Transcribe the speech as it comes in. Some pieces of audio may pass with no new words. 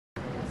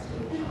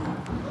You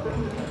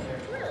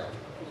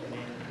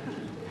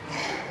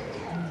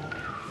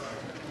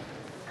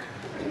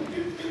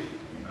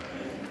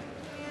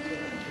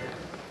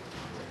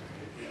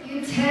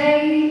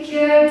take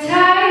your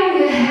time,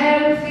 your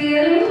head are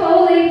feeling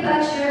holy,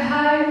 but your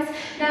heart's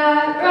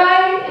not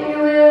right, and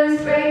your will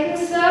is breaking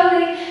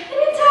slowly, and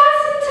you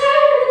toss and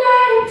turn in the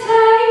night of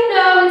time.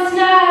 No, it's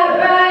not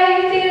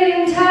right,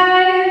 feeling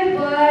tired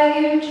while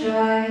you're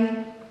dry.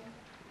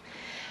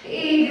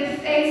 Eager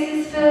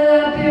faces fill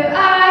up your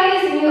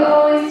eyes, and you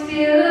always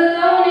feel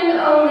alone, and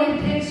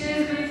only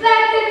pictures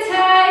reflect the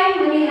time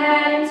when you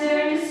hadn't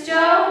turned to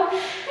stone.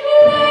 And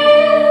you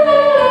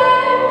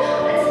learn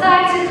what it's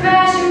like to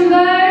crash and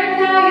burn.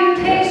 Now you're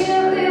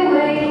patiently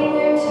waiting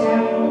your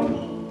turn.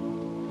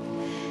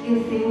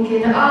 You're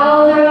thinking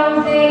all the